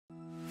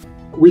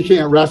we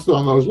can't rest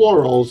on those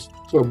laurels.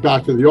 So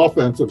back to the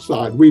offensive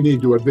side, we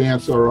need to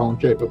advance our own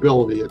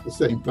capability at the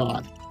same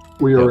time.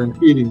 We are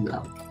impeding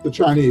them. The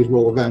Chinese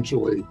will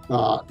eventually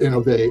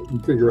innovate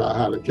and figure out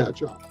how to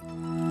catch up.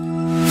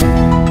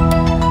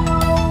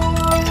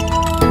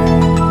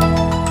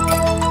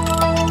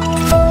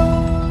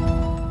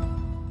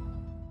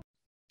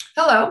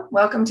 Hello,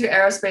 welcome to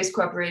Aerospace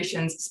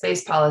Corporation's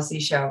Space Policy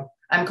Show.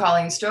 I'm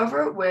Colleen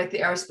Stover with the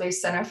Aerospace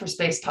Center for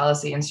Space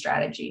Policy and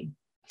Strategy.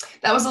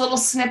 That was a little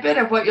snippet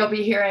of what you'll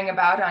be hearing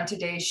about on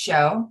today's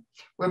show.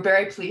 We're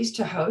very pleased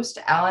to host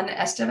Alan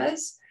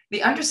Estevez,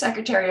 the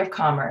Undersecretary of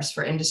Commerce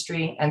for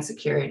Industry and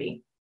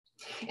Security.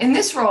 In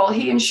this role,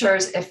 he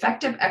ensures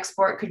effective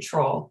export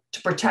control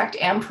to protect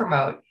and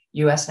promote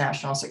U.S.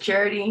 national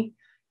security,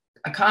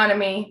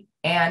 economy,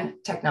 and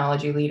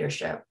technology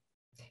leadership.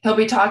 He'll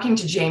be talking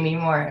to Jamie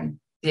Morin,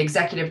 the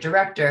Executive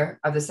Director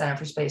of the Center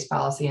for Space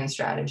Policy and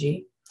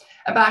Strategy,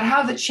 about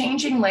how the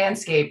changing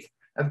landscape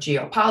of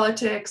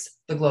geopolitics,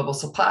 the global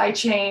supply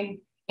chain,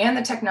 and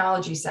the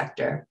technology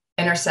sector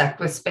intersect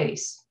with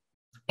space,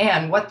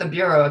 and what the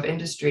Bureau of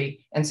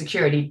Industry and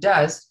Security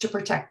does to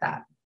protect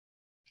that.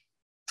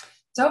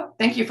 So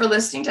thank you for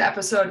listening to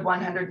episode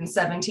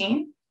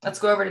 117. Let's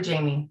go over to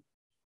Jamie.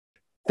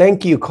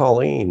 Thank you,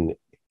 Colleen.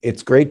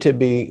 It's great to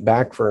be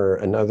back for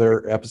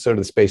another episode of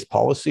the Space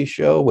Policy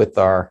Show with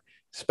our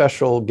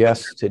special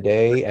guest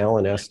today,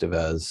 Alan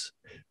Estevez.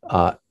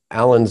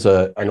 Alan's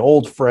an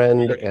old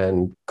friend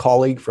and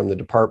colleague from the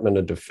Department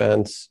of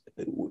Defense,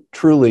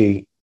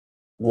 truly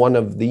one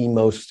of the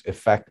most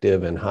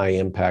effective and high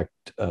impact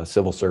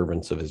civil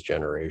servants of his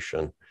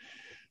generation.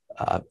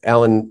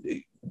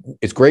 Alan,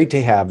 it's great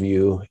to have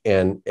you,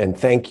 and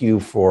thank you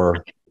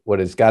for what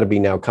has got to be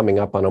now coming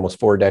up on almost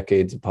 4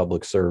 decades of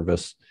public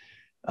service.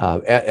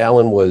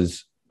 Alan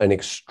was an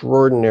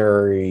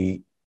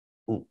extraordinary,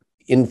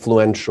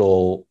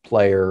 influential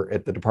player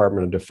at the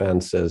Department of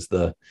Defense as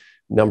the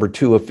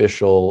 #2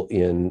 official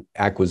in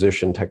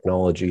acquisition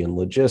technology and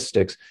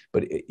logistics,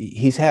 but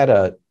he's had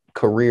a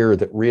career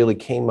that really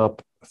came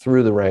up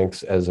through the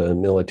ranks as a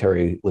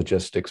military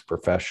logistics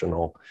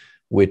professional,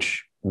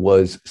 which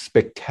was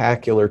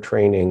spectacular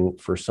training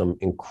for some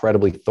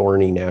incredibly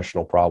thorny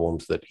national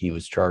problems that he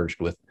was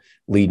charged with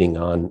leading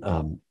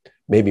on.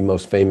 Maybe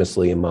most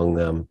famously among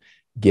them,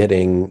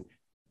 getting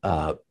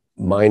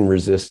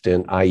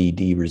mine-resistant,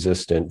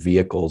 IED-resistant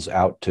vehicles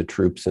out to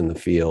troops in the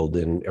field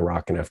in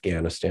Iraq and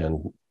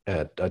Afghanistan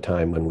at a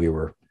time when we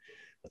were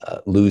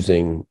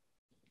losing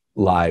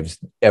lives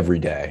every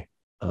day.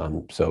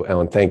 So,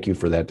 Alan, thank you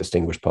for that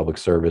distinguished public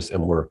service,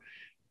 and we're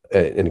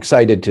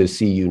excited to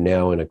see you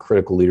now in a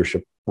critical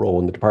leadership role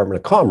in the Department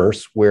of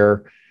Commerce,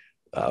 where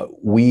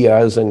we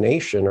as a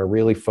nation are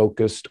really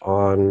focused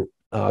on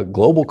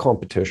global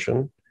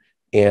competition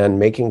and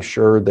making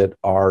sure that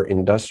our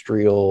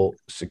industrial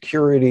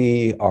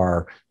security,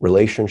 our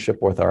relationship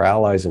with our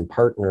allies and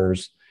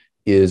partners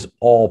is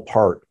all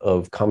part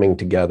of coming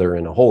together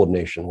in a whole of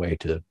nation way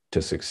to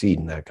succeed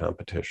in that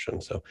competition.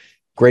 So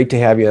great to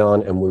have you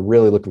on, and we're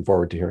really looking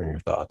forward to hearing your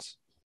thoughts.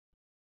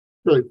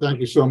 Great.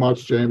 Thank you so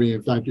much, Jamie,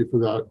 and thank you for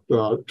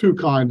that too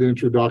kind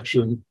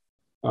introduction.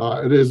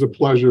 It is a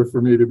pleasure for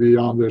me to be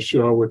on this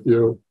show with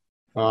you.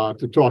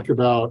 To talk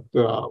about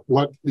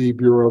what the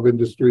Bureau of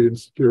Industry and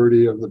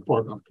Security of the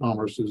Department of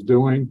Commerce is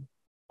doing,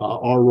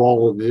 our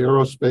role in the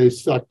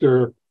aerospace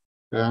sector,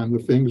 and the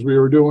things we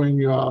are doing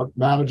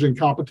managing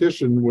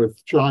competition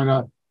with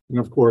China, and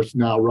of course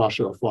now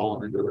Russia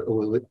following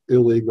the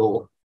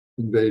illegal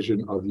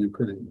invasion of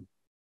Ukraine.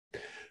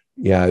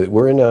 Yeah,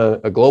 we're in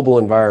a global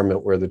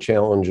environment where the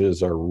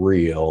challenges are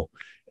real.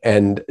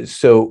 And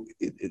so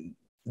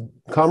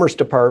Commerce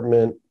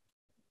Department,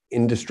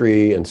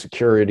 Industry and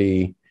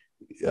Security,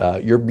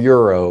 your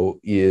bureau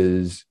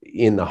is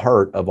in the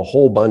heart of a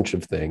whole bunch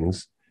of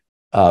things,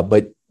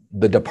 but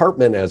the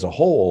department as a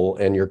whole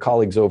and your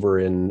colleagues over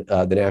in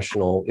the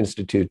National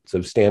Institutes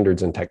of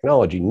Standards and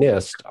Technology,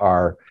 NIST,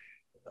 are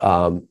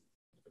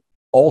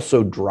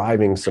also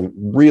driving some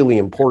really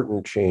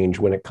important change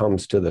when it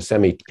comes to the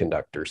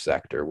semiconductor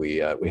sector. We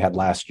had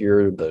last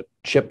year the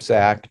CHIPS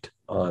Act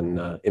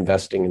on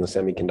investing in the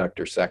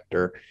semiconductor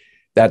sector.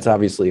 That's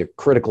obviously a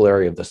critical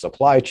area of the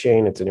supply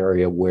chain. It's an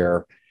area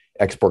where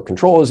export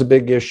control is a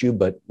big issue,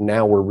 but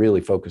now we're really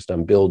focused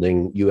on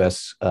building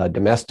U.S.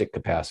 Domestic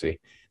capacity.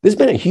 This has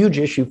been a huge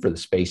issue for the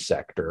space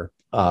sector,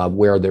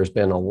 where there's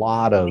been a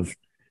lot of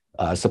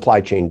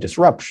supply chain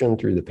disruption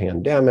through the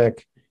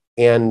pandemic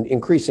and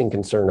increasing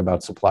concern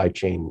about supply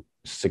chain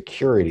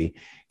security.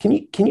 Can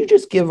you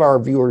just give our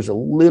viewers a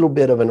little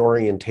bit of an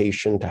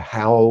orientation to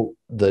how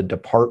the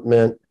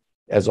department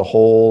as a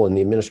whole and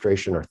the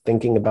administration are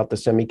thinking about the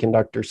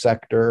semiconductor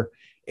sector,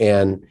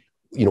 and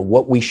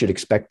what we should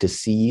expect to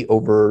see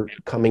over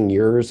coming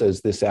years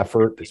as this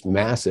effort, this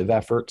massive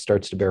effort,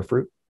 starts to bear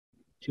fruit?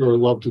 Sure, I'd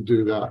love to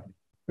do that.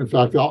 In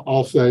fact,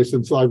 I'll say,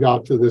 since I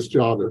got to this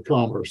job at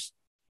Commerce,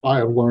 I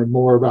have learned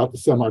more about the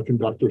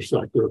semiconductor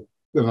sector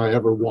than I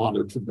ever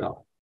wanted to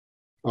know.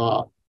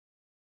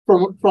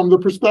 From the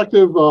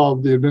perspective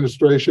of the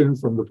administration,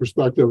 from the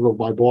perspective of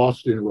my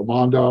boss, Gina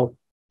Raimondo,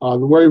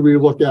 the way we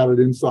look at it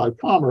inside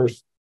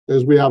commerce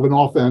is we have an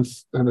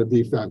offense and a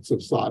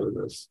defensive side of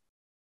this.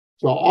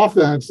 So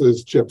offense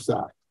is CHIPS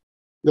Act.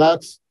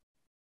 That's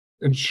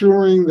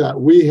ensuring that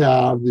we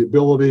have the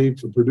ability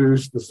to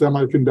produce the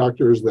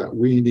semiconductors that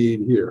we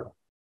need here.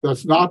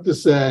 That's not to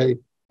say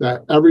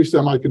that every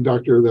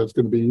semiconductor that's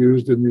going to be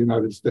used in the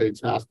United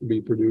States has to be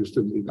produced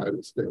in the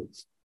United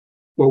States.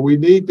 But we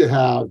need to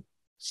have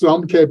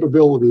some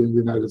capability in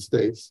the United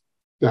States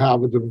to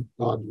have a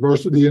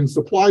diversity in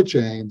supply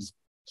chains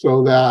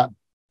so that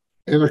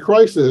in a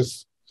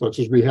crisis, such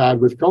as we had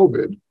with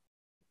COVID,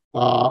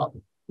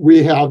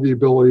 we have the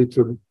ability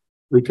to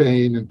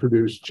retain and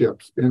produce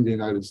chips in the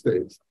United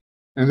States.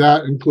 And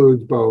that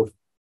includes both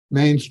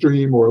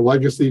mainstream or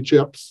legacy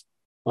chips,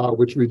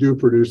 which we do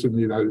produce in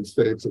the United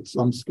States at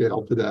some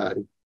scale today,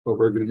 but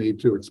we're going to need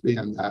to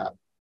expand that.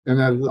 And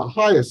then at the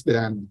highest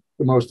end,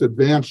 the most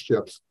advanced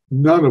chips,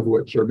 none of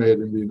which are made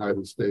in the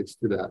United States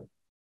today.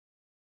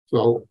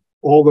 So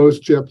all those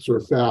chips are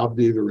fabbed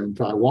either in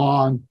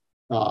Taiwan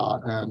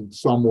and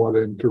somewhat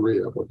in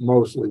Korea, but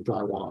mostly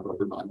Taiwan,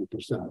 over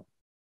 90%.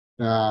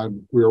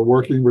 And we are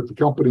working with the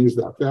companies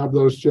that fab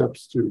those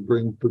chips to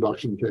bring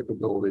production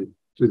capability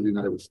to the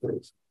United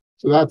States.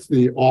 So that's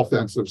the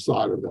offensive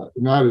side of that,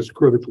 and that is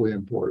critically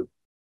important.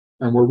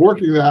 And we're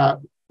working that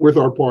with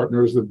our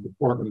partners in the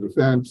Department of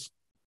Defense.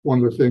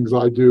 One of the things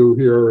I do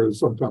here is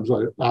sometimes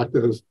I act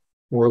as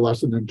more or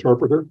less an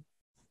interpreter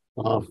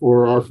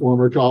for our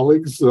former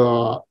colleagues in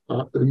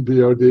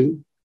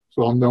DOD.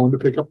 So I'm known to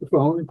pick up the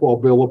phone and call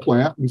Bill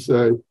LaPlante and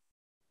say,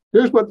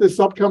 here's what this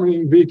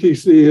upcoming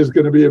VTC is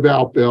going to be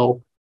about,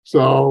 Bill.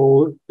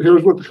 So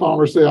here's what the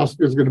Commerce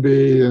Ask is going to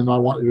be, and I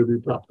want you to be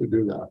prepped to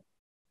do that.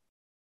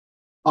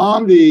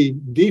 On the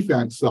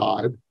defense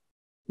side,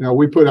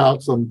 we put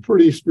out some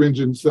pretty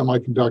stringent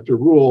semiconductor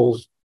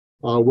rules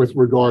with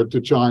regard to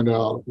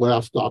China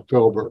last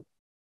October,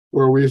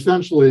 where we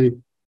essentially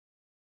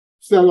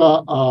set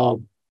a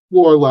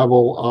floor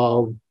level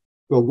of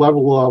the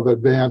level of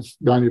advanced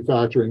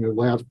manufacturing and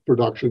advanced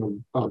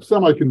production of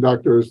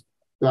semiconductors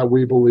that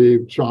we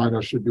believe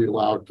China should be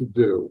allowed to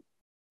do.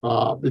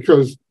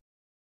 Because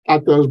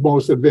at those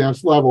most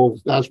advanced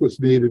levels, that's what's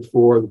needed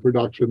for the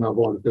production of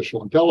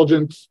artificial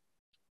intelligence,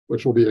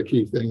 which will be a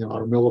key thing in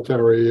our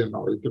military and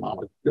our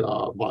economic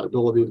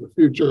viability in the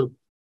future.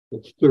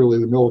 It's clearly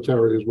the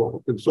military is what we're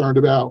concerned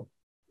about.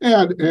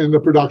 And in the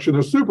production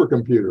of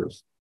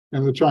supercomputers.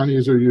 And the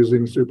Chinese are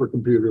using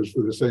supercomputers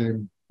for the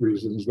same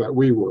reasons that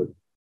we would,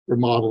 for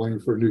modeling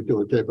for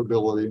nuclear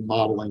capability,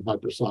 modeling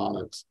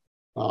hypersonics,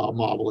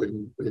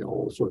 modeling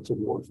all sorts of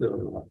warfare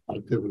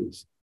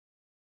activities.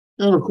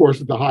 And of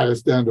course, at the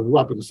highest end of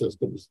weapon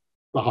systems,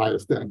 the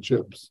highest end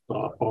chips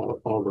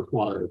are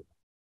required.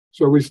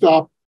 So we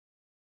stopped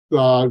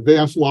the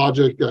advanced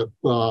logic at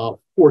the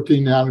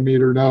 14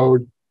 nanometer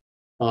node,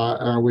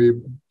 and we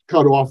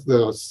cut off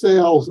the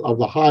sales of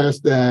the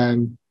highest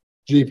end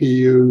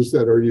GPUs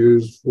that are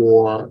used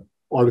for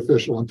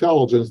artificial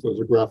intelligence, those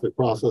are graphic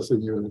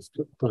processing units,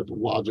 type of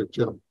logic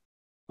chip,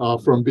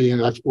 from being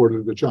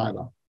exported to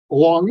China.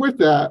 Along with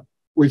that,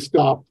 we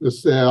stopped the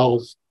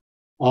sales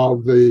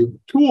of the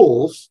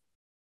tools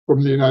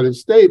from the United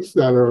States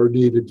that are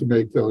needed to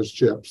make those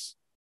chips.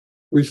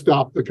 We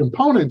stopped the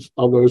components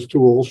of those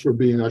tools from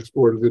being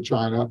exported to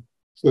China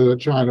so that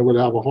China would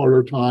have a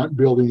harder time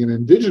building an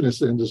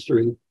indigenous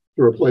industry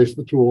to replace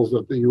the tools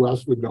that the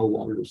US would no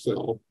longer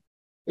sell.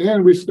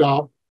 And we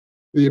stopped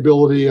the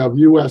ability of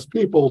US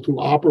people to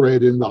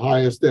operate in the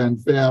highest end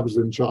fabs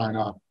in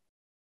China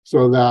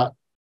so that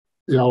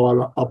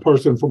a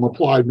person from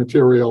Applied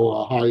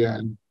Material, a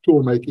high-end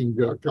tool-making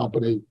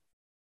company,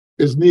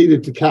 is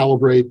needed to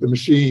calibrate the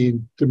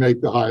machine to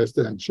make the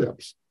highest-end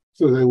chips.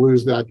 So they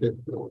lose that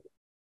capability.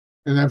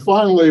 And then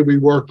finally, we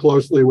work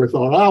closely with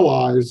our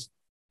allies.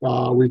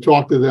 We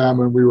talked to them,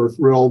 and we were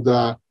thrilled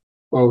that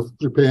both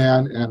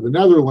Japan and the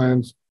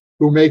Netherlands,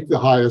 who make the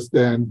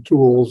highest-end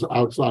tools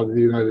outside of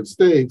the United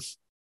States,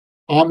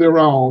 on their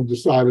own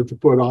decided to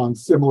put on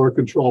similar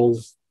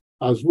controls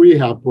as we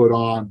have put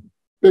on,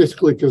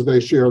 basically because they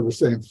share the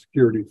same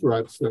security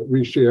threats that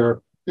we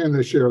share, and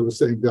they share the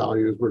same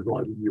values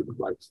regarding human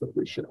rights that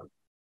we share.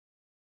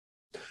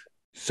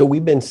 So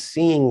we've been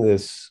seeing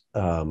this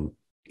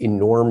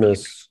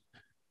enormous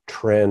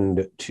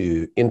trend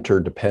to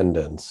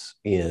interdependence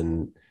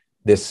in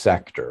this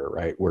sector,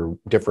 right? Where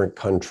different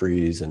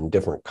countries and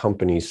different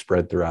companies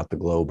spread throughout the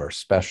globe are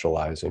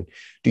specializing.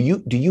 Do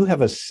you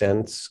have a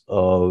sense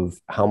of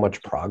how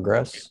much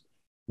progress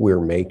we're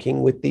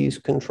making with these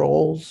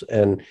controls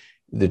and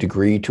the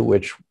degree to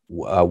which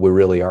we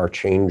really are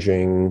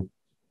changing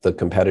the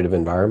competitive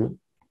environment?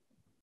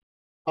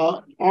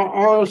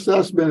 Our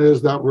assessment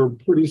is that we're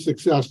pretty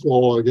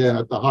successful, again,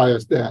 at the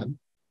highest end.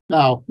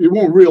 Now, you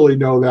won't really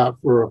know that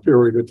for a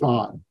period of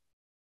time.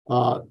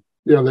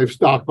 They've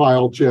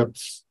stockpiled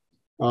chips.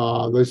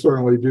 They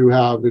certainly do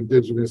have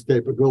indigenous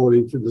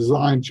capability to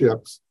design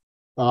chips.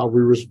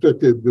 We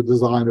restricted the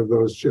design of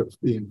those chips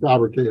being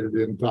fabricated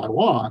in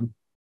Taiwan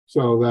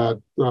so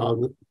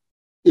that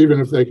even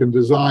if they can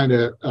design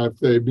it, if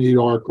they meet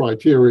our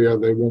criteria,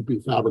 they won't be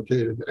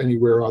fabricated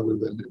anywhere other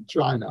than in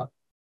China.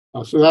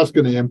 So that's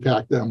going to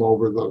impact them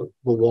over the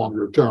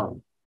longer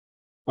term.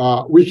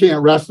 We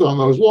can't rest on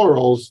those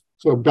laurels.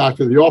 So back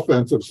to the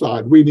offensive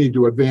side, we need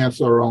to advance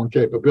our own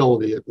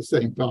capability at the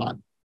same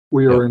time.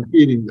 We are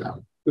impeding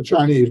them. The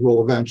Chinese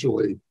will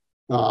eventually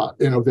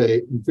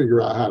innovate and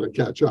figure out how to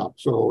catch up.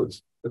 So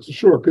it's a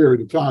short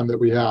period of time that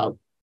we have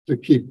to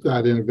keep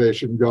that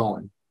innovation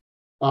going.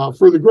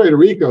 For the greater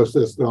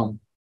ecosystem,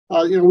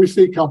 we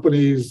see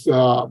companies,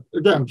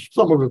 again,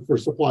 some of it for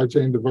supply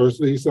chain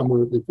diversity, some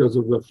of it because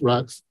of the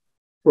threats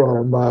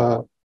from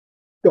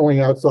going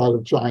outside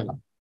of China.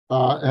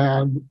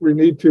 And we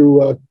need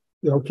to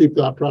keep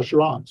that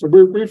pressure on. So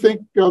we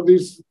think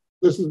this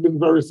has been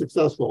very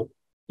successful.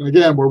 And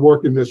again, we're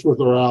working this with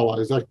our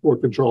allies.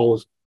 Export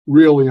controls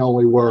really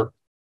only work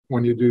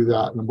when you do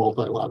that on a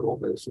multilateral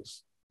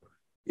basis.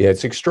 Yeah,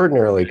 it's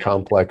extraordinarily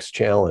complex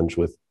challenge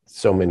with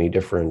so many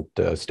different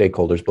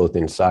stakeholders, both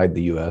inside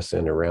the U.S.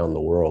 and around the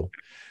world.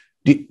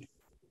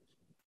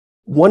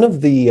 One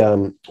of the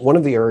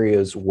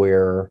areas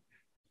where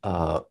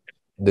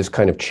this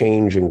kind of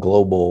change in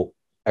global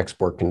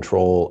export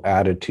control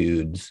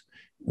attitudes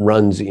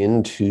runs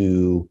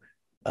into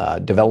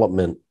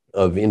development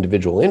of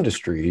individual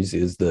industries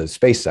is the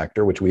space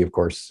sector, which we, of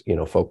course,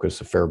 focus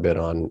a fair bit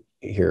on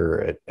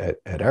here at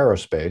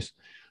Aerospace.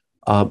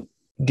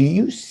 Do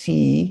you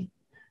see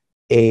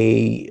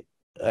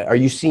are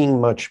you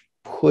seeing much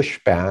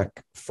pushback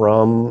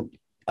from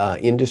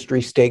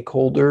industry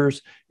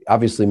stakeholders?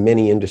 Obviously,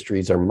 many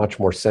industries are much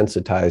more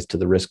sensitized to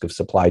the risk of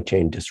supply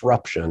chain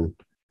disruption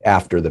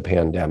after the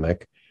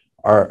pandemic.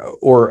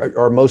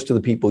 Are most of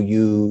the people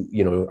you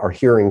are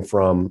hearing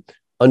from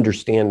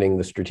understanding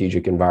the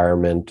strategic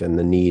environment and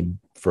the need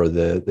for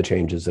the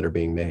changes that are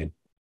being made?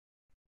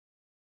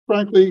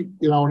 Frankly,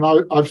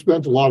 and I've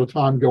spent a lot of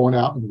time going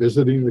out and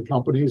visiting the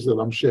companies that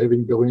I'm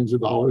shaving billions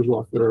of dollars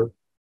off their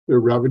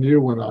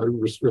revenue when I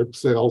restrict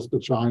sales to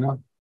China.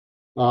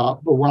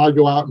 But when I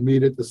go out and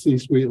meet at the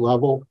C-suite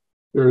level,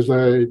 there's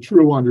a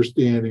true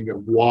understanding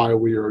of why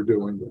we are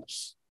doing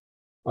this.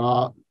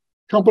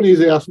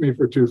 Companies ask me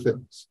for two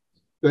things.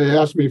 They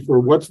ask me for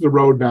what's the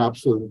roadmap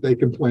so that they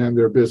can plan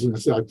their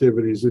business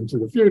activities into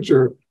the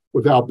future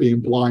without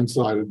being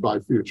blindsided by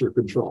future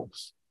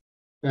controls.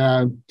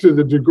 And to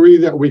the degree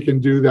that we can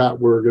do that,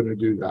 we're going to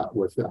do that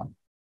with them.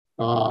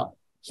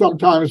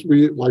 Sometimes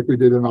like we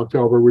did in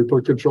October, we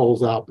put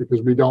controls out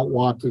because we don't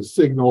want to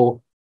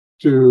signal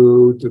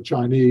to the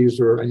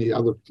Chinese or any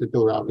other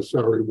particular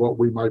adversary what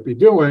we might be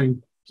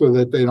doing so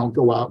that they don't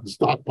go out and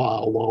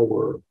stockpile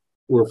while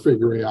we're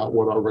figuring out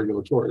what our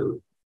regulatory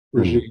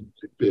regime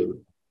should be.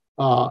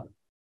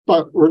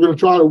 But we're going to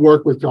try to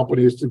work with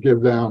companies to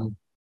give them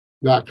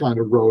that kind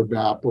of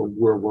roadmap of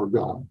where we're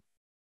going.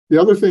 The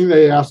other thing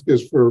they ask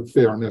is for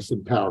fairness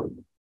and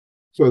parity.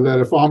 So that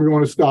if I'm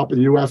going to stop a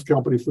U.S.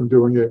 company from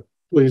doing it,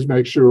 please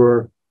make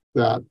sure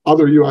that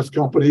other U.S.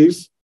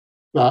 companies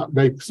that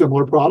make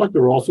similar product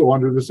are also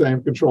under the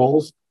same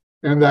controls,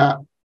 and that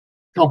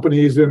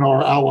companies in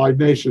our allied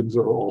nations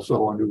are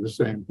also under the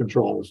same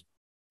controls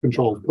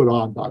put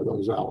on by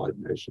those allied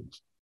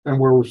nations. And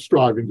we're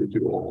striving to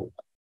do all of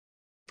that.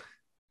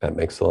 That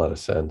makes a lot of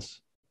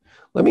sense.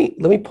 Let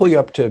me pull you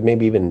up to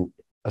maybe even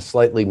a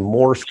slightly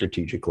more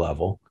strategic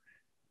level.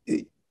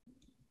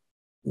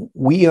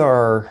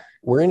 We're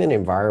in an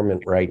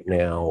environment right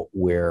now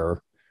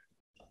where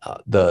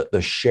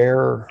the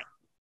share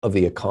of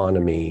the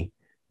economy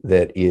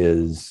that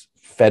is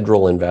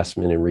federal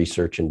investment in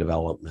research and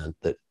development,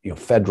 that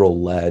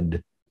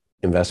federal-led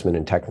investment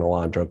in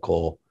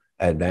technological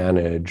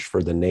advantage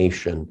for the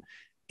nation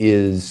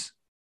is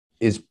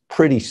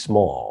pretty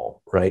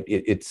small, right?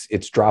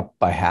 It's dropped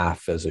by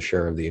half as a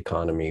share of the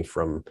economy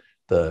from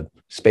the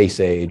space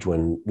age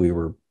when we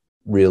were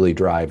really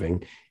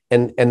driving,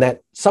 and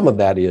that some of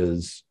that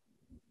is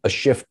a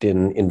shift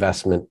in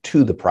investment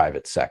to the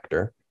private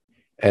sector,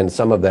 and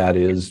some of that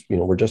is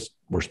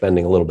we're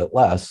spending a little bit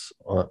less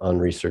on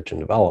research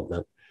and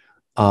development.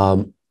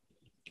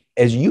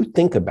 As you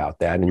think about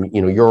that, and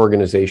your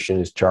organization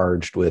is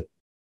charged with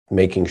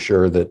making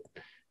sure that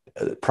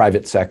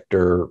private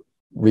sector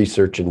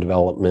research and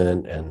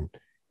development and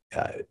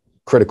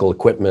critical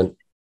equipment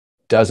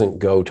doesn't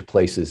go to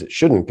places it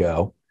shouldn't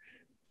go,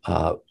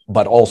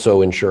 but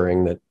also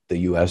ensuring that the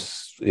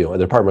U.S., the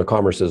Department of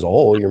Commerce as a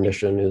whole, your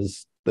mission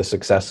is the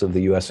success of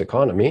the U.S.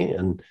 economy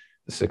and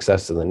the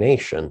success of the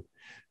nation.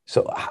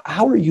 So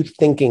how are you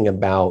thinking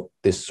about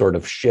this sort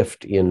of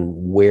shift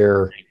in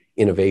where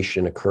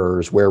innovation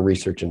occurs, where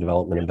research and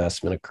development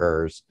investment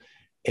occurs,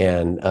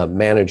 and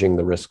managing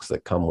the risks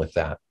that come with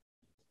that?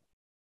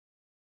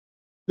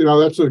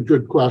 That's a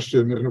good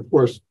question. And of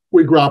course,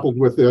 we grappled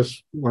with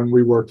this when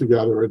we worked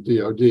together at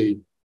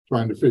DoD,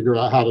 trying to figure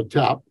out how to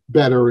tap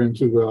better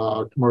into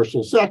the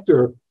commercial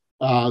sector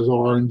as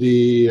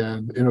R&D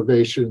and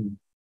innovation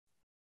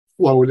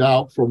flowed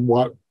out from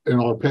what in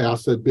our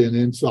past had been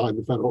inside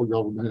the federal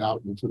government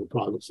out into the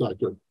private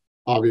sector.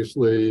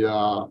 Obviously,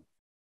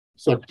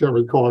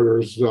 Secretary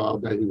Carter's,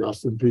 may he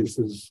rest in peace,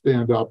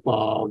 stand-up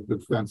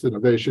Defense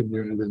Innovation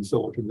Unit in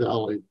Silicon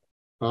Valley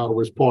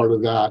was part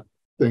of that.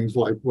 Things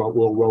like what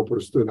Will Roper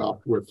stood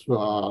up with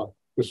the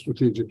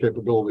Strategic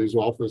Capabilities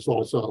Office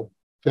also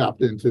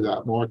tapped into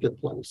that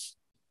marketplace.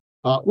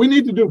 We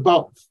need to do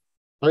both,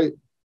 right?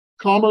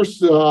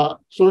 Commerce,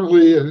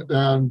 certainly,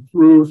 and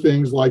through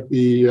things like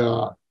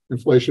the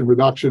Inflation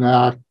Reduction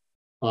Act,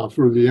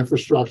 through the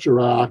Infrastructure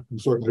Act, and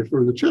certainly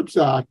through the CHIPS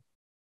Act,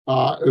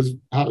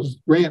 has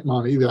grant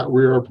money that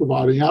we are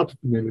providing out to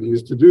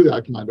communities to do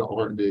that kind of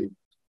R&D.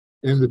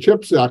 In the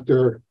chip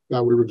sector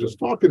that we were just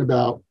talking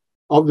about,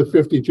 of the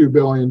 $52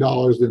 billion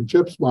in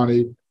CHIPS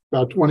money,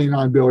 about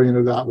 $29 billion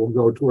of that will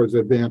go towards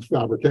advanced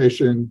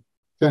fabrication,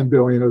 $10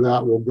 billion of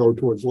that will go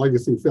towards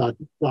legacy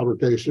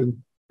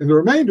fabrication, and the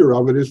remainder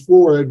of it is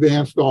for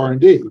advanced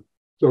R&D.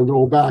 So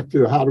go back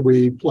to how do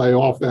we play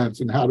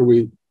offense and how do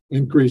we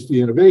increase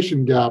the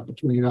innovation gap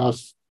between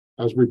us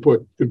as we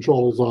put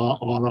controls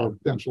on our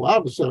potential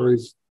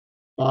adversaries.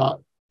 That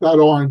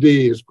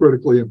R&D is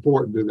critically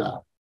important to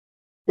that.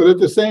 But at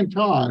the same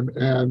time,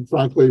 and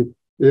frankly,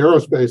 the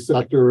aerospace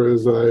sector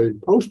is a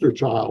poster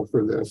child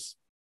for this,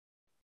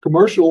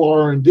 commercial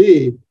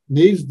R&D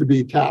needs to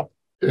be tapped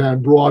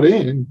and brought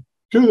in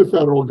to the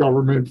federal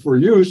government for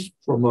use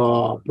from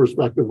a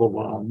perspective of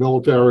our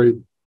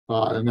military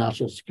and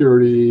national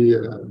security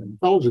and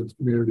intelligence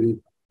community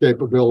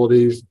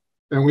capabilities.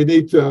 And we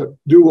need to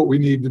do what we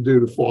need to do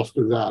to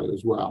foster that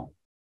as well.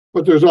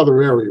 But there's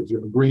other areas,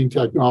 green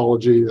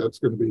technology, that's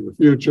going to be the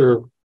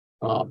future,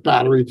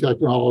 battery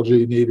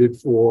technology needed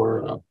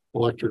for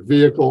electric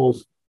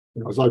vehicles.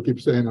 As I keep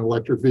saying, an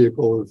electric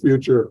vehicle of the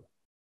future.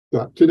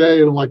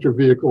 Today, an electric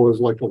vehicle is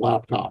like a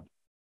laptop.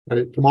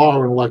 Right?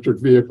 Tomorrow, an electric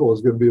vehicle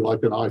is going to be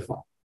like an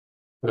iPhone.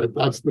 Right?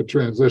 That's the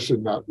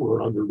transition that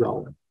we're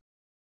undergoing.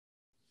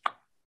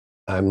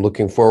 I'm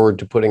looking forward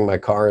to putting my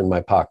car in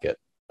my pocket.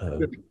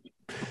 So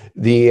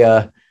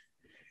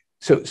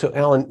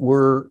Alan,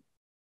 we're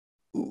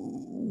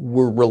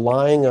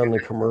relying on the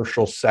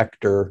commercial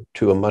sector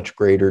to a much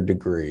greater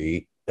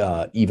degree,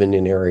 even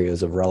in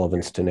areas of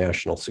relevance to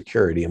national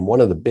security. And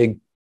one of the big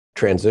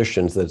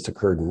transitions that's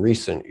occurred in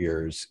recent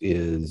years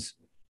is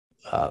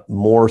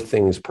more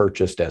things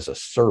purchased as a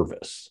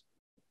service,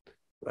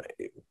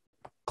 right?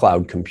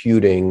 Cloud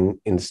computing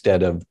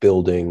instead of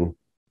building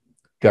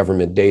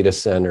government data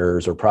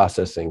centers or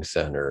processing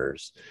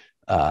centers.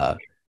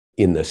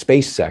 In the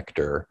space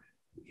sector,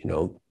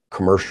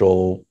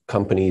 commercial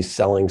companies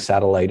selling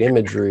satellite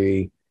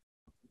imagery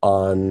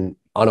on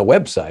a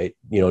website,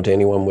 to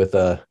anyone with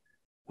a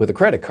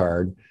credit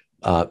card,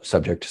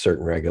 subject to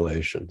certain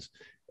regulations.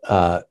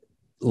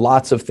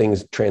 Lots of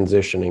things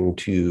transitioning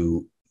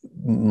to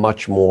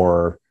much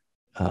more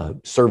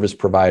service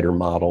provider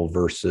model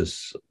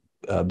versus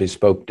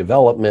bespoke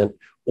development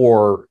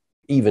or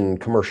even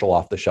commercial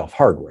off-the-shelf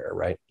hardware,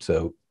 right?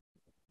 So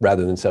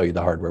rather than sell you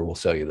the hardware, we'll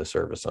sell you the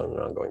service on an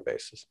ongoing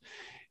basis.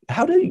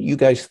 How do you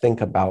guys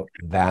think about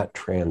that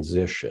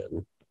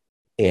transition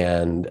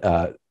and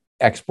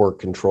export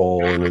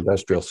control and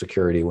industrial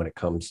security when it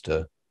comes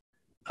to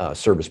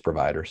service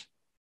providers?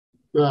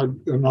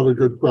 Another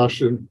good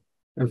question.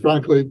 And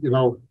frankly,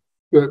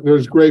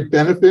 there's great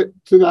benefit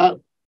to that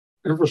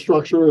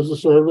infrastructure as a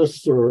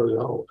service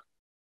or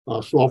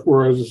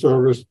software as a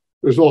service.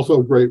 There's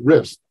also great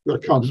risk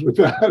that comes with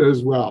that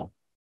as well.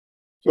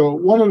 So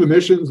one of the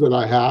missions that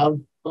I have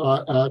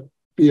at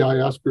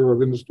BIS, Bureau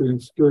of Industry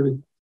and Security,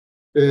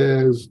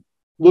 is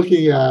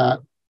looking at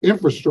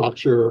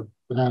infrastructure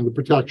and the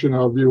protection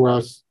of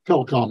U.S.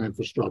 telecom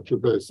infrastructure,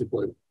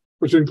 basically,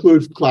 which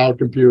includes cloud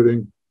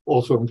computing,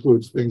 also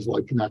includes things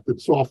like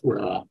connected software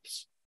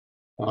apps.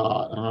 And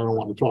I don't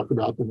want to talk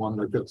about the one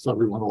that gets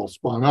everyone all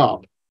spun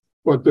up,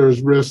 but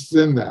there's risks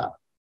in that.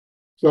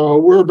 So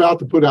we're about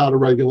to put out a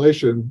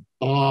regulation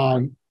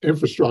on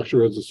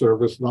infrastructure as a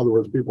service, in other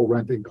words, people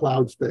renting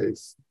cloud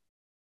space,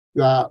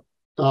 that,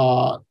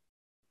 and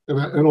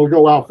it'll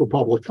go out for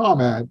public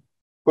comment,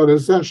 but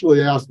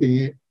essentially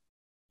asking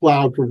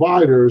cloud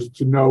providers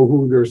to know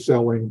who they're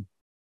selling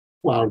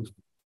cloud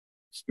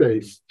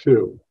space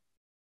to.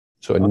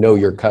 So a know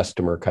your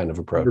customer kind of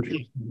approach.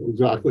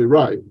 Exactly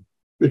right.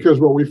 Because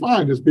what we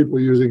find is people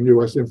using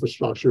U.S.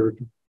 infrastructure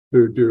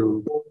to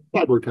do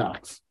cyber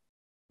attacks,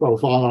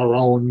 both on our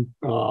own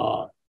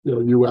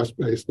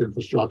U.S.-based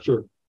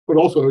infrastructure, but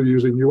also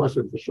using U.S.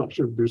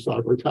 infrastructure to do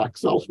cyber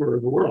attacks elsewhere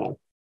in the world.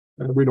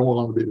 And we don't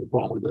want to be the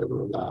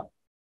promulgator of that.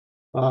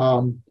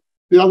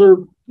 The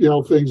other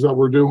things that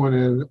we're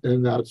doing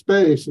in that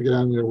space,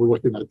 again, we're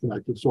looking at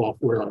connected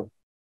software,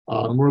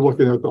 and we're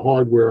looking at the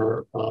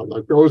hardware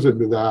that goes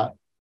into that.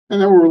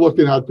 And then we're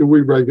looking at, do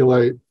we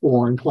regulate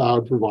foreign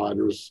cloud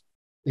providers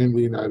in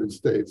the United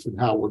States, and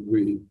how would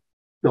we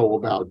go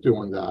about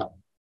doing that?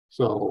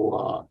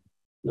 So,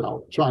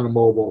 China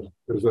Mobile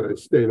is a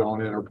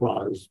state-owned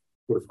enterprise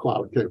with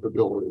cloud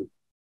capability,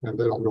 and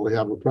they don't really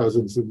have a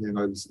presence in the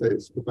United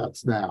States, but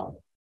that's now.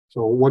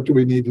 So what do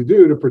we need to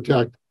do to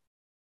protect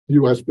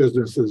U.S.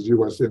 businesses,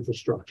 U.S.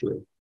 infrastructure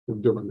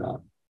from doing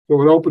that?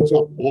 So it opens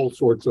up all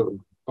sorts of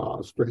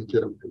strange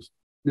areas.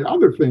 the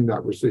other thing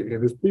that we're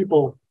seeing is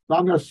people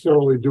not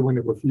necessarily doing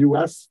it with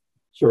U.S.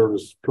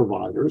 service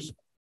providers,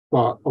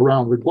 but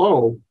around the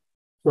globe.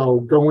 So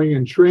going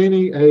and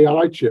training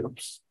AI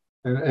chips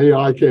and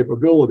AI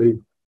capability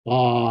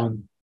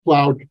on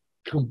cloud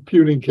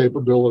computing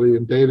capability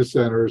in data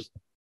centers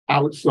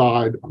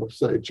outside of,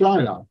 say,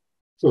 China.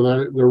 So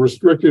they're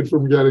restricted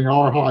from getting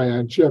our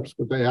high-end chips,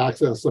 but they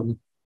access them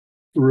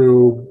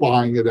through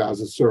buying it as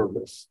a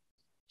service.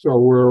 So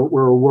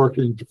we're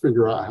working to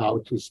figure out how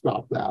to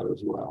stop that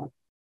as well.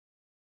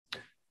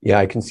 Yeah,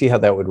 I can see how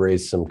that would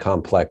raise some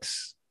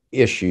complex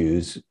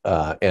issues.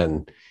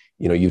 And,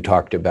 you know, you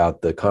talked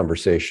about the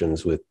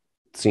conversations with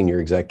senior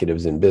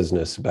executives in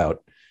business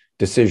about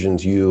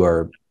decisions you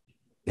are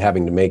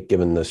having to make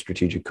given the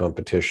strategic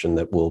competition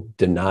that will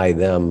deny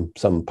them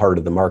some part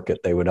of the market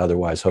they would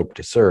otherwise hope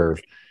to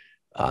serve.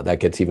 That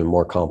gets even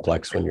more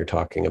complex when you're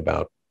talking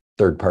about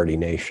third-party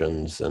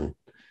nations and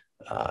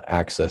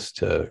access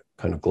to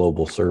kind of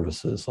global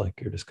services like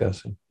you're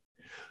discussing.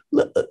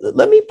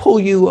 Let me pull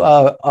you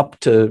up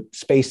to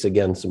space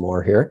again some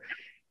more here.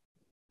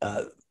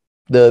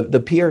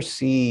 The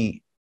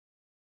PRC,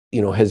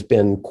 you know, has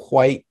been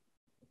quite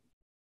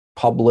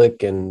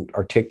public and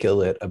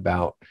articulate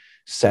about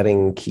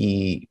setting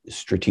key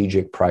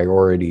strategic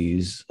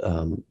priorities,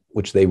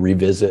 which they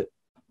revisit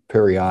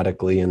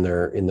periodically in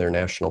their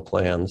national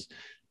plans.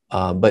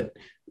 But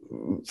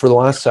for the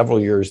last several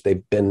years,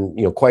 they've been,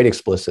 you know, quite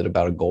explicit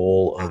about a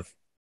goal of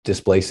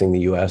displacing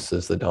the U.S.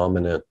 as the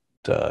dominant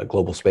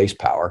global space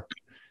power,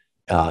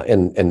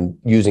 and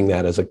using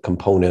that as a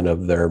component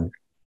of their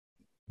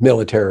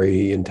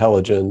military,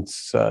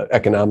 intelligence,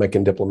 economic,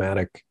 and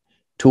diplomatic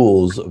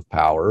tools of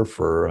power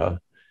for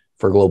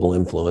global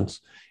influence.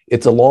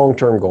 It's a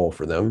long-term goal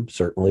for them,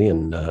 certainly,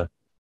 and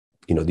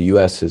you know, the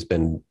U.S. has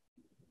been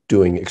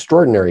doing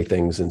extraordinary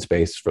things in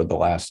space for the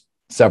last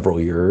several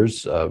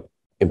years,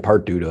 in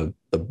part due to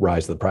the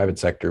rise of the private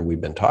sector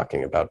we've been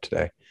talking about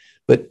today.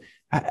 But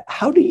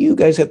how do you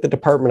guys at the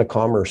Department of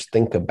Commerce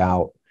think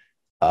about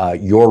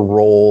your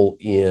role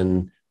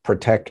in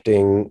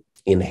protecting,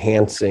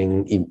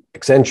 enhancing,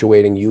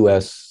 accentuating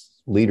U.S.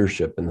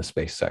 leadership in the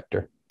space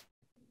sector?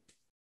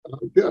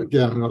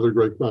 Again, another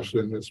great question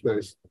in this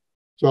space.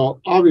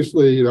 So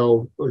obviously, you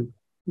know,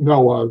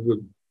 NOAA,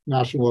 the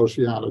National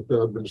Oceanic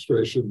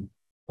Administration,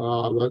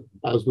 that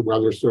has the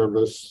Weather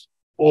Service,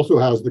 also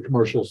has the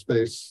Commercial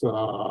Space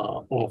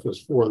Office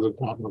for the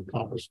Department of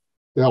Commerce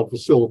to help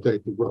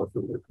facilitate the growth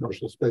of the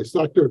commercial space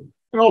sector,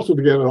 and also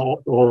to get it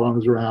all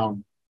arms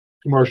around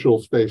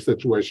commercial space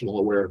situational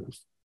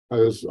awareness.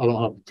 As I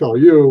don't have to tell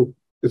you,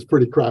 it's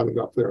pretty crowded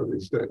up there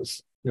these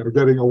days. You know,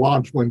 getting a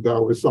launch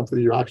window is something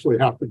you actually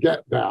have to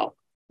get now,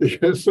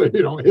 because so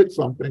you don't hit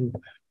something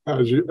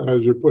as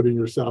you're putting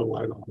your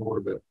satellite on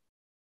orbit.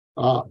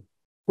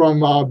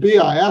 From a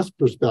BIS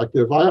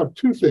perspective, I have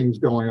two things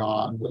going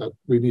on that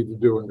we need to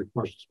do in the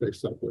commercial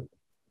space sector.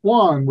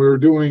 One, we're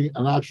doing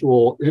an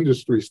actual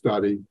industry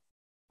study.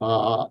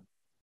 And,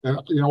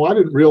 you know, I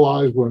didn't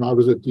realize when I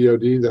was at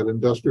DoD that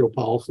industrial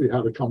policy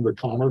had to come to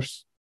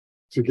commerce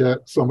to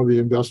get some of the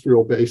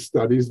industrial-based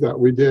studies that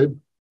we did,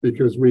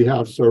 because we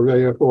have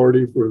survey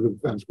authority through the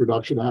Defense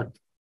Production Act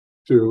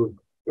to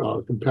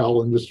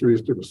compel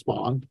industries to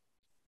respond.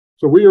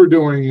 So we are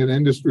doing an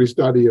industry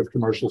study of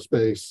commercial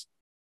space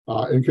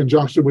in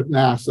conjunction with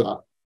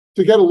NASA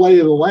to get a lay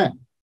of the land.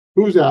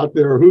 Who's out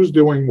there, who's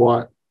doing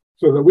what,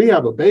 so that we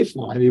have a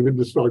baseline even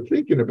to start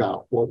thinking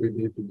about what we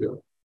need to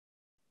do.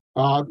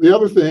 The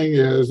other thing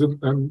is,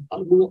 and I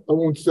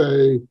won't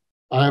say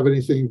I have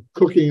anything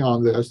cooking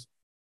on this,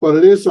 but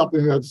it is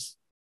something that's,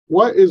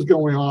 what is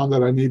going on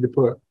that I need to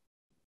put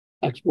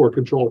export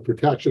control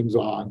protections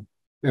on?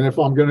 And if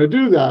I'm going to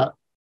do that,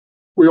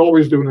 we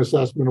always do an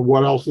assessment of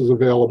what else is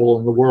available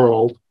in the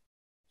world,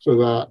 so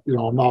that, you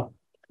know, I'm not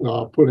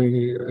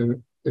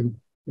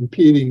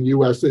impeding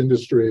U.S.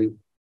 industry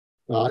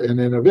and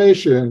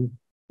innovation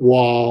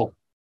while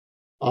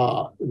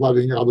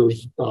letting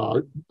others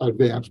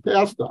advance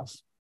past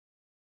us.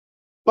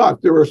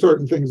 But there are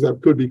certain things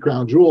that could be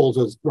crown jewels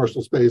as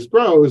commercial space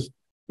grows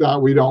that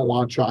we don't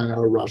want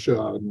China,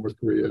 Russia, North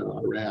Korea,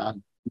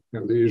 Iran, you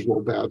know, the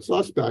usual bad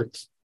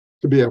suspects,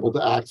 to be able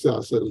to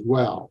access as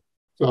well.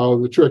 So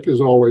the trick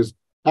is always,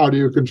 how do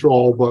you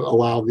control but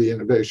allow the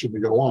innovation to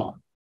go on?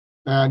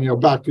 And, you know,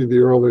 back to the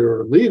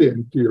earlier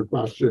lead-in to your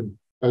question,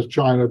 as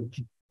China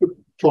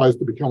tries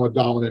to become a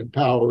dominant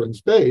power in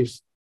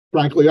space,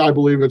 frankly, I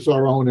believe it's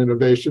our own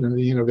innovation and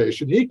the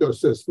innovation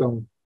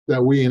ecosystem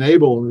that we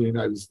enable in the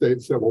United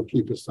States that will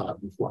keep us out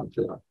in front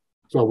here.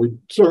 So we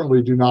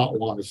certainly do not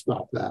want to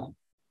stop that.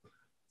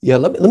 Yeah,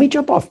 let me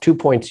jump off 2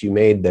 points you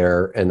made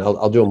there, and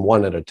I'll do them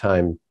one at a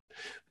time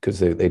because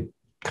they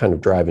kind of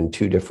drive in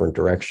two different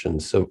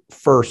directions. So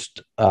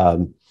first,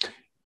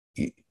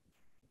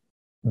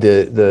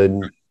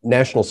 the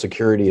National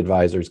Security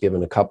Advisor has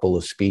given a couple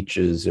of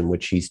speeches in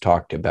which he's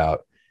talked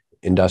about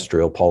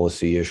industrial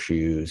policy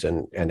issues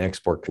and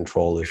export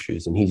control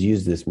issues. And he's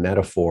used this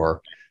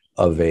metaphor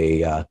of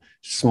a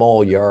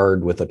small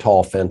yard with a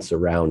tall fence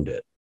around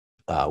it,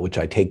 which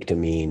I take to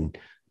mean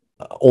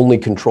only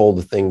control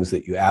the things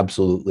that you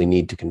absolutely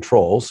need to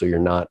control, so you're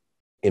not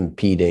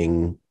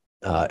impeding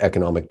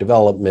economic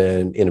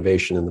development,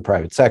 innovation in the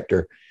private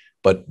sector,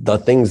 but the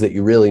things that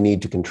you really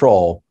need to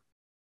control,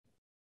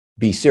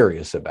 be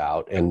serious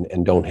about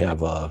and don't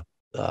have a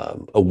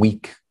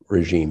weak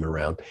regime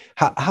around.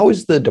 How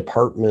is the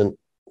department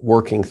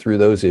working through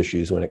those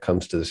issues when it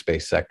comes to the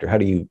space sector? How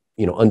do you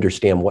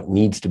understand what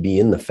needs to be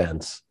in the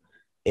fence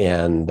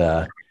and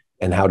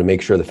how to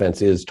make sure the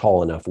fence is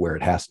tall enough where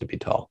it has to be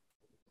tall?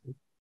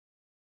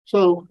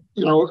 So,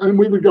 and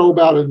we would go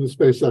about it in the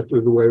space sector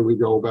the way we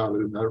go about it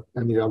in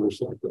any other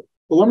sector.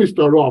 But let me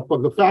start off by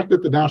the fact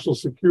that the National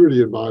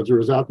Security Advisor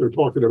is out there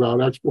talking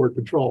about export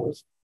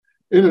controls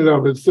in and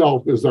of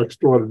itself is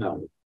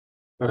extraordinary.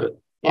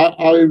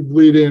 I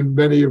lead in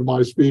many of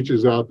my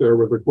speeches out there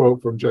with a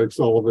quote from Jake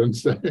Sullivan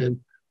saying,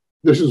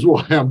 "This is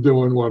why I'm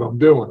doing what I'm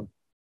doing."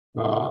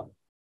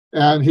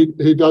 And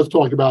he does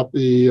talk about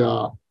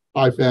the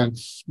high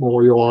fence,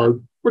 small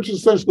yard, which is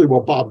essentially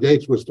what Bob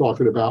Gates was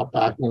talking about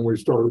back when we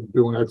started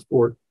doing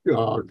export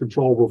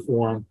control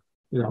reform,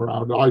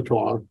 around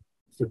ITAR.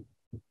 So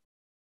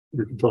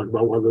we can talk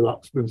about whether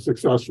that's been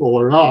successful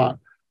or not.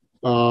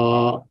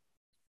 But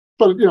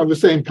the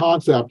same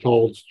concept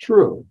holds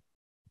true.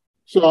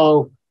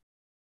 So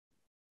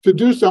to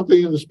do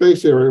something in the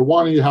space area,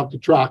 one, you have to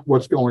track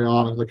what's going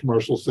on in the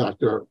commercial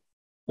sector,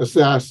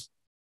 assess,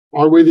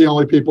 are we the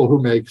only people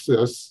who makes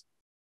this?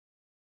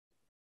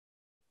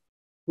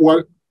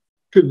 What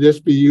could this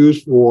be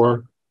used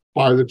for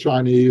by the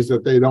Chinese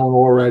that they don't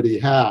already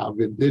have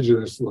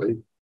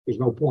indigenously? There's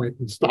no point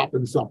in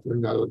stopping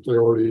something that they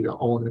already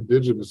own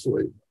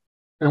indigenously.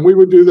 And we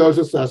would do those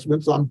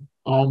assessments.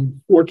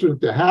 I'm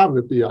fortunate to have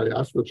at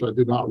BIS, which I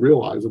did not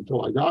realize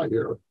until I got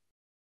here,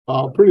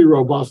 a pretty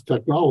robust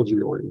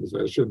technology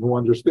organization who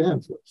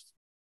understands this.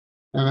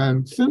 And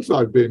then since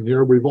I've been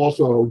here, we've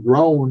also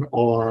grown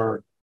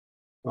our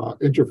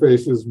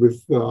interfaces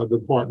with the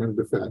Department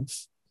of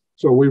Defense.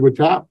 So we would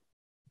tap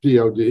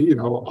DOD.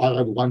 I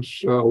had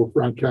lunch with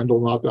Frank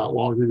Kendall not that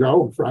long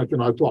ago, and Frank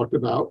and I talked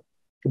about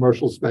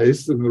commercial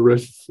space and the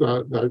risks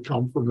that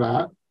come from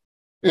that.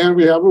 And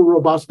we have a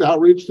robust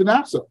outreach to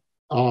NASA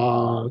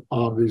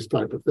on these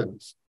type of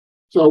things.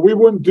 So we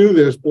wouldn't do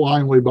this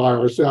blindly by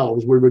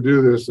ourselves. We would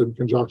do this in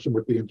conjunction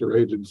with the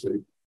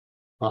interagency.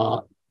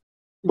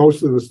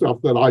 Most of the stuff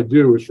that I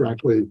do is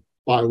frankly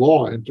by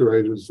law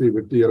interagency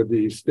with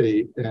DOD,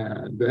 state,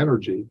 and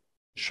energy.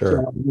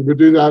 Sure. So we would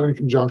do that in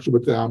conjunction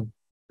with them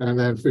and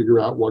then figure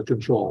out what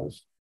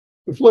controls.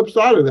 The flip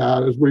side of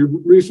that is we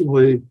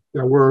recently,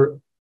 we're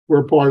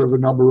part of a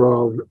number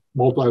of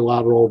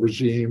multilateral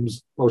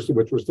regimes, most of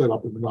which were set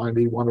up in the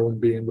 90s, one of them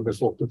being the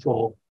missile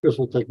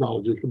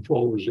technology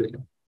control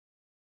regime.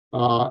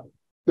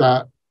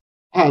 That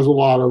has a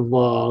lot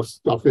of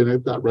stuff in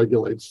it that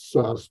regulates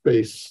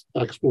space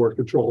export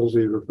controls,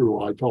 either through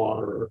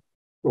ITAR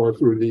or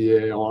through the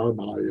EAR,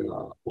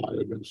 my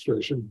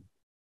administration.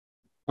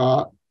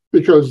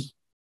 Because,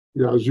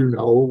 as you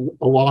know,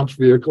 a launch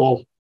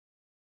vehicle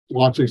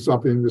launching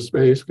something into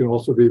space can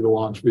also be the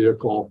launch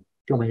vehicle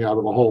coming out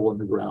of a hole in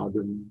the ground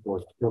in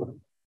North Dakota,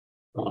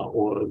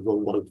 or the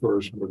light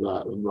version of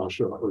that in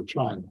Russia or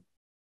China.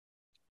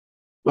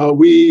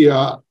 We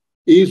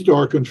eased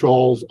our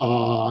controls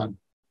on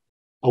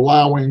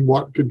allowing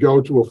what could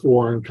go to a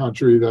foreign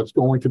country that's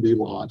going to be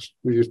launched.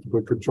 We used to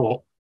put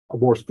a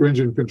more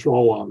stringent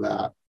control on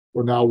that.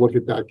 We'll now look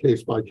at that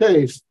case by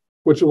case,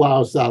 which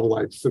allows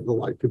satellites and the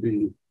like to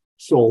be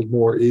sold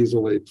more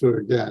easily to,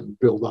 again,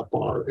 build up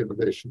our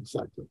innovation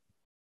sector.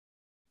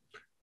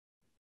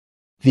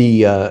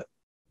 The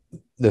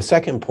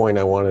second point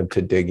I wanted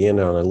to dig in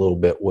on a little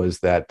bit was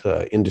that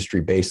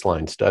industry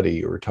baseline study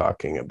you were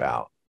talking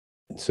about.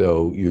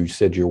 So you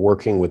said you're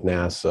working with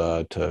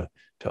NASA to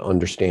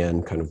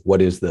understand kind of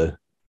what is the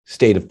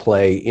state of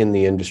play in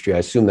the industry. I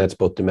assume that's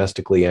both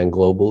domestically and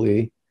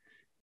globally.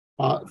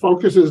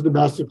 Focuses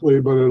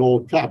domestically, but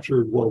it'll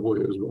capture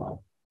globally as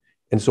well.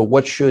 And so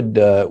what should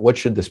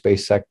the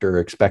space sector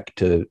expect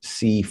to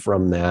see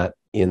from that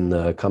in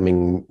the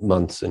coming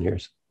months and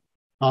years?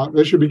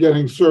 They should be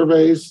getting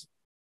surveys.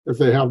 If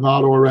they have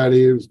not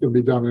already, it's going to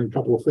be done in a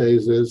couple of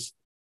phases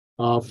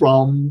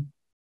from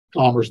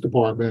Commerce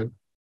Department,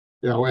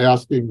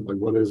 asking like,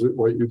 what is it,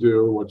 what you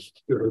do, what's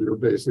your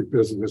basic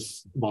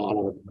business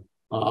model.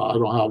 I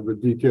don't have the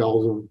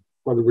details of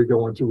whether we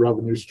go into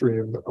revenue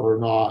stream or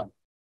not,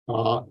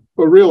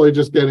 but really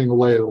just getting the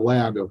lay of the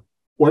land of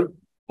what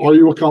are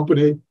you a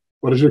company?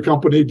 What does your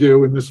company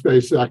do in the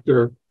space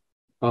sector?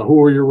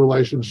 Who are your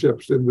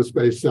relationships in the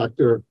space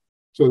sector?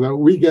 So that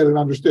we get an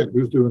understanding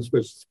who's doing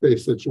space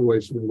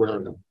situation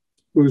awareness,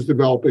 who's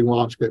developing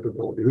launch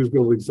capability, who's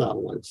building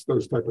satellites,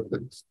 those type of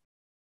things.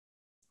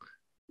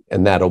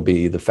 And that'll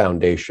be the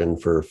foundation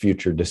for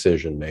future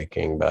decision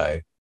making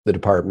by the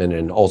department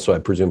and also, I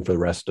presume, for the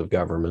rest of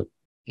government.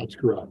 That's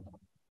correct.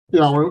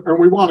 And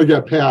we want to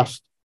get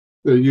past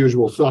the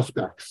usual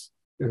suspects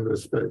in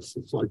this space.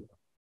 It's like,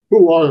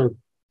 who are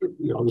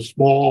the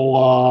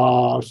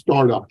small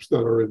startups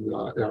that are in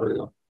the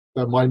area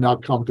that might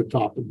not come to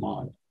top of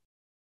mind?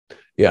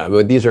 Yeah,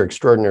 but these are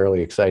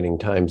extraordinarily exciting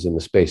times in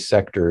the space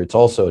sector. It's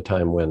also a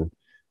time when,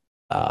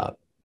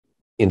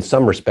 in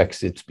some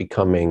respects, it's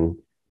becoming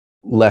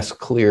less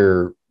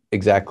clear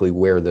exactly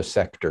where the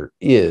sector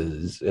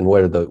is and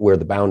where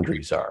the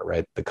boundaries are,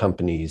 right? The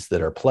companies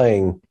that are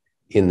playing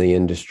in the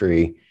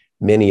industry,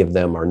 many of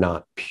them are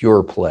not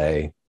pure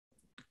play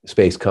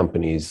space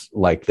companies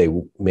like they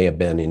may have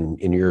been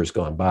in years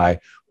gone by,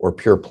 or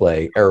pure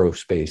play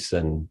aerospace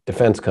and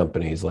defense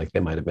companies like they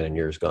might have been in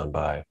years gone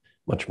by.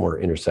 Much more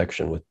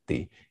intersection with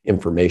the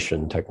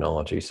information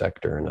technology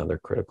sector and other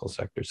critical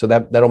sectors. So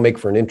that'll make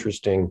for an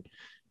interesting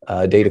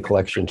data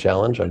collection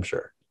challenge, I'm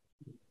sure.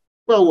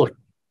 Well, look,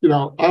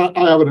 I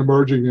have an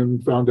emerging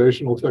and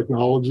foundational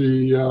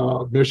technology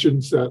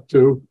mission set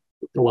too.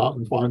 Go out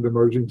and find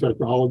emerging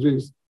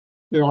technologies.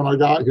 When I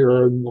got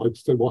here and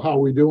said, well, how are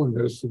we doing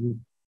this? And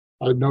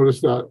I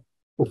noticed that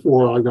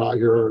before I got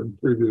here in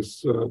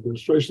previous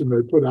administration,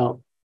 they put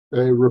out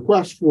a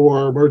request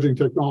for emerging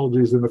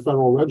technologies in the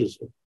Federal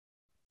Register.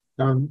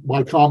 And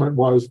my comment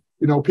was,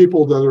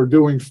 people that are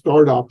doing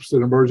startups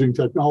in emerging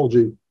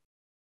technology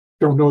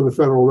don't know the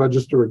Federal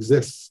Register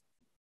exists.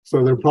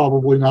 So they're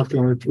probably not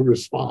going to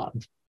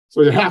respond.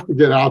 So you have to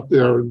get out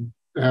there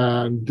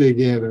and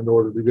dig in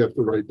order to get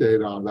the right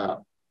data on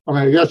that. I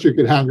mean, I guess you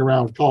could hang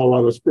around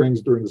Colorado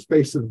Springs during the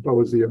Space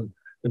Symposium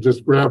and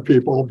just grab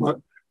people, but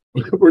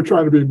we're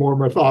trying to be more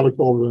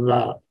methodical than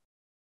that.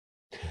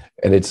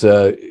 And it's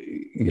a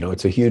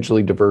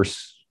hugely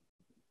diverse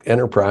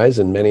enterprise,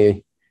 and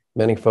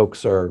many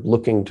folks are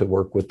looking to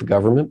work with the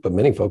government, but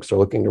many folks are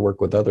looking to work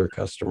with other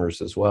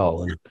customers as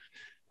well,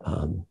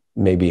 and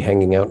maybe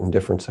hanging out in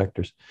different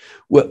sectors.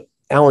 Well,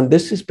 Alan,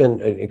 this has been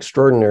an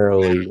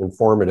extraordinarily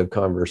informative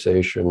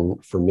conversation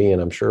for me,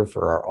 and I'm sure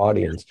for our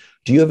audience.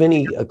 Do you have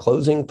any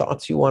closing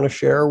thoughts you want to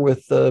share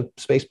with the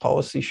Space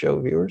Policy Show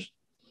viewers?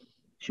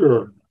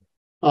 Sure.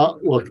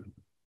 Look,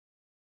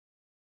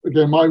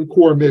 again, my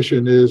core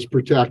mission is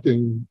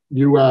protecting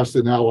U.S.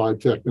 and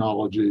allied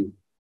technology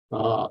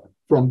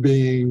from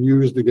being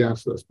used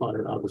against us by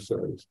our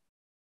adversaries.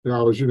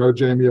 As you know,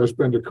 Jamie, I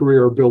spent a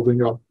career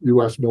building up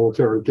U.S.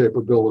 military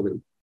capability,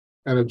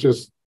 and it's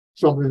just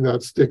something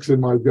that sticks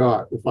in my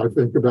gut if I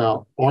think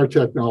about our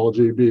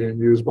technology being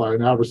used by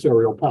an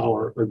adversarial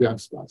power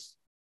against us.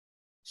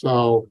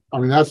 So, I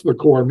mean, that's the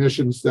core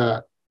mission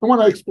set. And when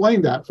I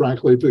explain that,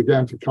 frankly,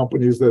 to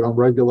companies that I'm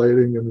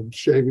regulating and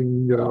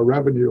shaving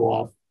revenue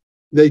off,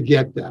 they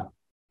get that,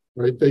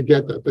 right? They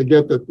get that. They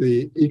get that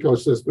the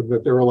ecosystem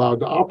that they're allowed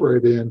to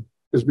operate in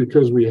is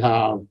because we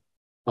have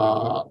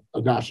a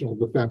national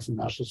defense and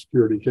national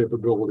security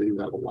capability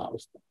that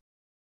allows them.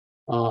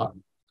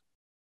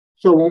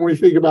 So when we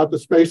think about the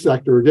space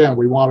sector, again,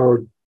 we want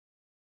to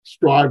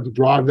strive to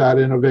drive that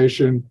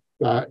innovation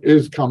that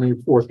is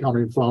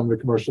forthcoming from the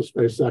commercial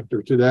space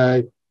sector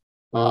today.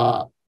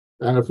 And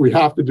if we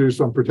have to do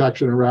some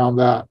protection around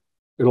that,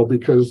 it'll be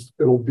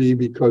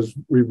because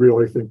we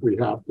really think we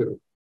have to.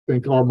 I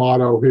think our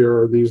motto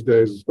here these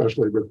days,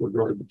 especially with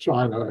regard to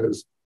China,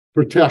 is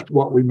protect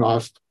what we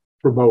must,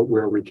 promote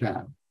where we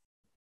can.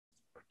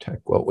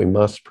 Protect what we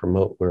must,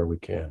 promote where we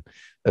can.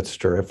 That's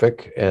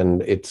terrific.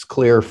 And it's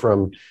clear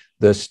from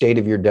the state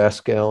of your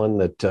desk, Alan,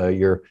 that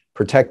you're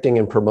protecting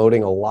and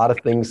promoting a lot of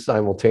things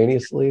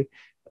simultaneously.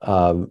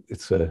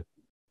 It's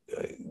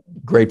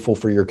grateful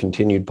for your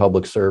continued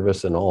public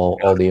service and all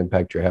the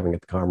impact you're having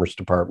at the Commerce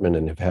Department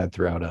and have had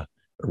throughout a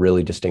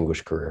really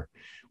distinguished career.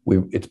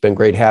 It's been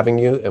great having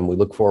you, and we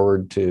look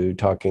forward to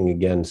talking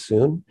again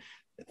soon.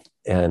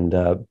 And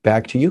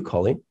back to you,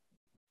 Colleen.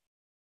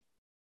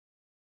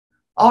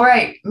 All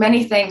right.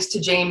 Many thanks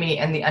to Jamie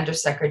and the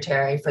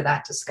Undersecretary for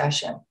that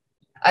discussion.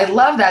 I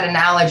love that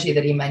analogy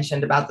that he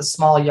mentioned about the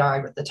small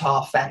yard with the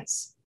tall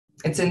fence.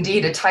 It's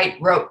indeed a tight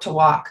rope to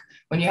walk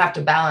when you have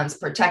to balance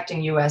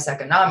protecting U.S.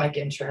 economic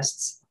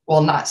interests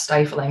while not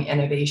stifling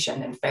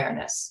innovation and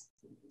fairness.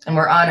 And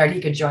we're honored he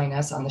could join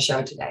us on the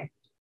show today.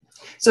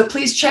 So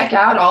please check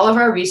out all of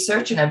our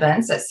research and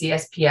events at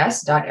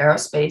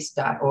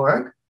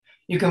csps.aerospace.org.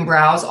 You can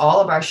browse all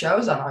of our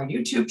shows on our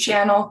YouTube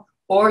channel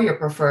or your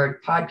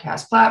preferred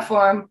podcast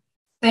platform.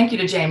 Thank you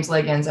to James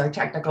Liggins, our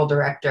technical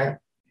director.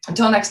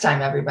 Until next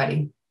time,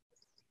 everybody.